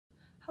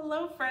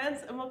Hello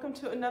friends, and welcome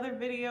to another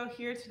video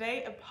here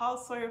today at Paul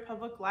Sawyer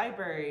Public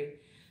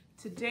Library.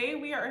 Today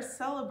we are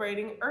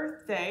celebrating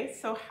Earth Day,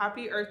 so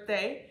happy Earth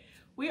Day.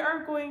 We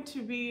are going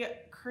to be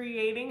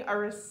creating a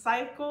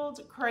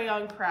recycled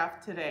crayon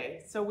craft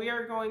today. So we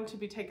are going to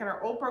be taking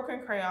our old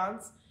broken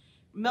crayons,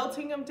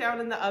 melting them down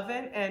in the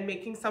oven and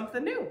making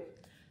something new.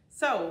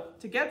 So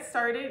to get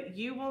started,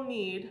 you will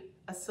need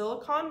a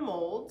silicone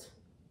mold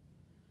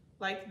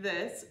like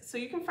this. So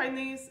you can find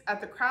these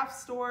at the craft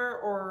store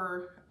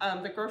or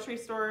the grocery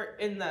store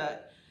in the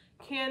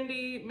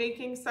candy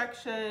making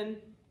section.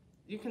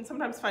 You can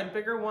sometimes find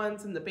bigger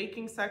ones in the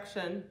baking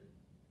section,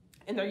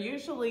 and they're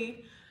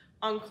usually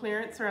on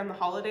clearance around the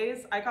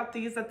holidays. I got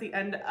these at the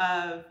end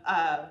of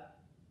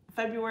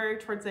February,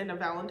 towards the end of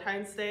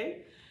Valentine's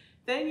Day.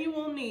 Then you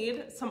will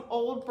need some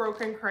old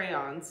broken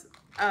crayons.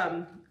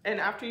 And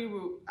after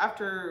you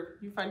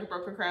find your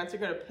broken crayons,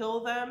 you're gonna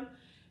pill them.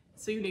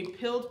 So you need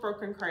peeled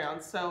broken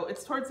crayons. So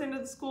it's towards the end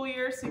of the school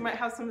year, so you might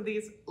have some of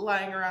these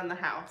lying around the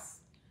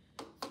house.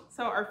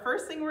 So our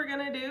first thing we're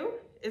gonna do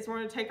is we're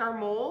gonna take our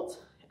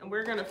mold and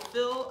we're gonna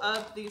fill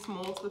up these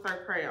molds with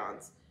our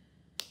crayons.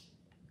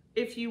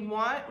 If you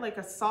want like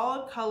a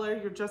solid color,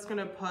 you're just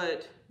gonna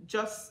put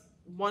just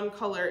one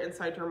color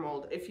inside your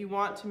mold. If you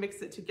want to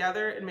mix it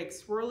together and make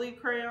swirly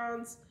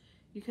crayons,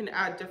 you can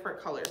add different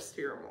colors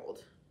to your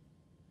mold.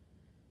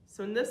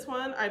 So in this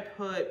one, I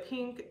put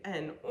pink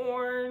and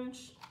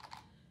orange.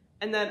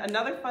 And then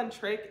another fun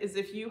trick is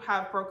if you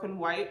have broken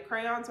white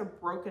crayons or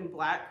broken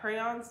black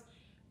crayons,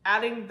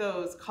 adding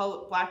those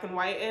black and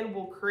white in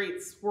will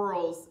create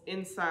swirls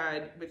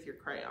inside with your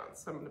crayons.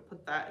 So I'm gonna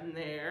put that in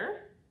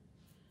there.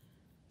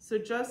 So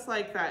just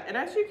like that. And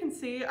as you can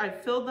see, I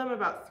filled them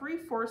about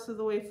 3/4 of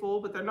the way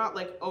full, but they're not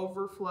like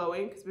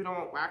overflowing because we don't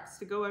want wax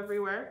to go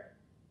everywhere.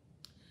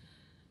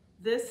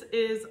 This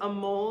is a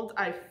mold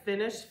I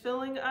finished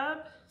filling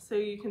up. So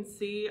you can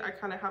see I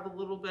kind of have a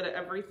little bit of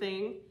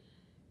everything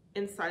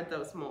inside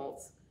those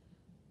molds.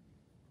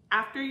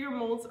 After your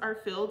molds are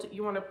filled,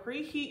 you want to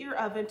preheat your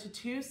oven to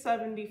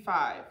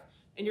 275,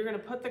 and you're going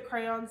to put the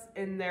crayons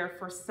in there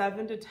for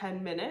 7 to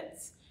 10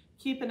 minutes,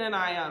 keeping an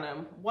eye on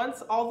them.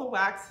 Once all the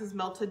wax has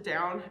melted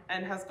down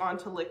and has gone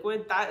to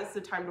liquid, that is the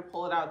time to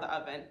pull it out of the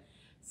oven.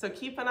 So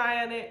keep an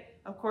eye on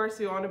it. Of course,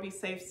 you want to be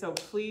safe, so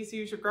please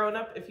use your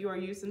grown-up if you are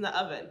using the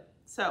oven.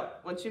 So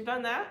once you've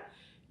done that,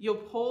 you'll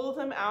pull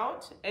them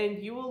out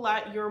and you will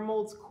let your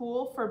molds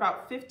cool for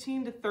about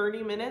 15 to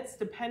 30 minutes,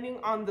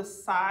 depending on the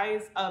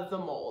size of the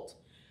mold.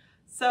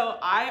 So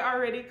I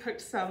already cooked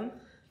some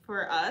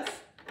for us.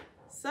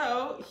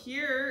 So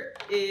here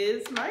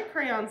is my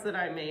crayons that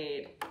I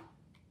made.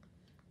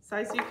 So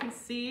as you can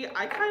see,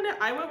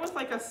 I went with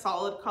like a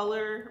solid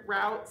color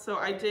route. So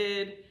I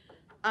did,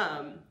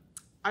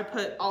 I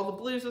put all the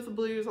blues with the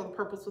blues, all the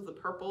purples with the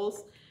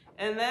purples.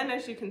 And then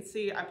as you can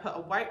see, I put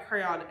a white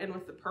crayon in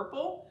with the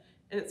purple,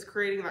 and it's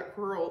creating that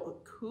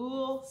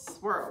cool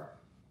swirl.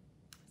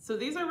 So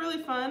these are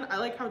really fun. I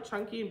like how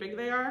chunky and big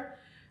they are.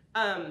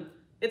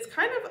 It's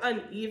kind of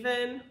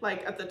uneven,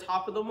 like at the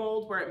top of the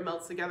mold where it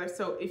melts together.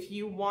 So if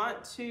you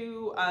want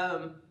to,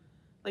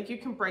 like you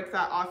can break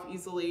that off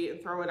easily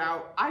and throw it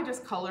out. I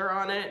just color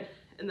on it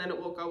and then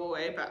it will go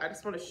away, but I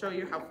just want to show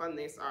you how fun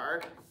these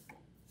are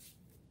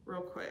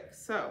real quick.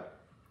 So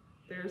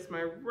there's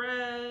my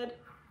red.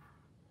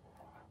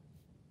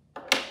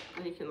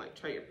 And you can like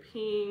try your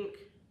pink.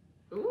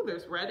 Ooh,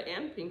 there's red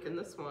and pink in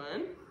this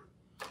one.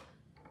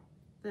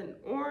 Then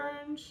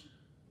orange.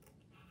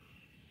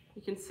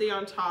 You can see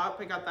on top,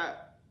 I got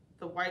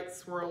the white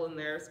swirl in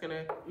there. It's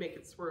gonna make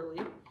it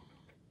swirly.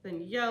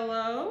 Then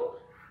yellow.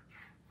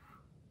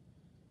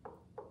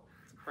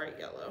 It's a bright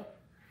yellow.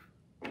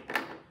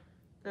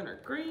 Then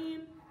our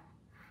green.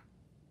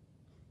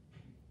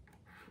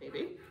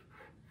 Maybe.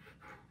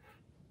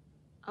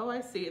 Oh,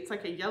 I see. It's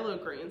like a yellow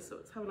green, so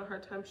it's having a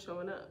hard time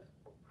showing up.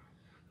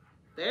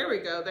 There we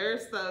go,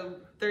 there's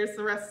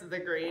the rest of the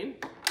green.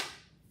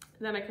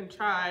 And then I can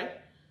try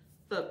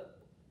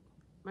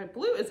my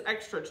blue is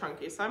extra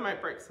chunky, so I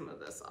might break some of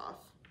this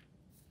off.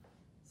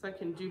 So I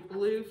can do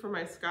blue for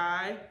my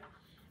sky.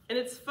 And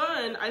it's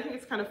fun, I think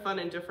it's kind of fun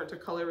and different to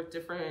color with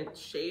different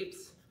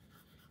shapes.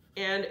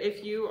 And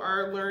if you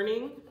are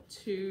learning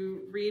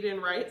to read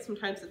and write,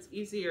 sometimes it's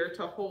easier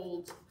to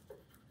hold,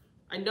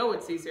 I know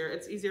it's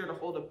easier to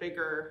hold a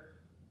bigger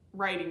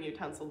writing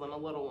utensil than a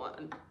little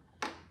one.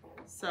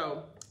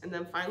 So, and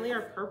then finally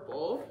our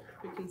purple,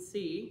 you can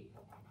see.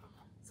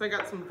 So I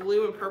got some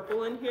blue and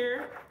purple in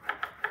here.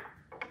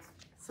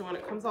 So when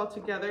it comes all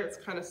together, it's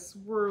kind of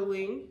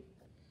swirling.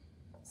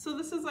 So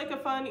this is like a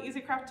fun,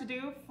 easy craft to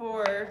do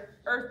for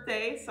Earth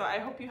Day. So I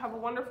hope you have a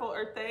wonderful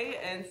Earth Day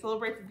and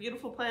celebrate the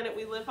beautiful planet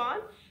we live on,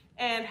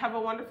 and have a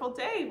wonderful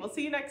day. We'll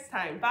see you next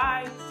time.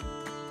 Bye.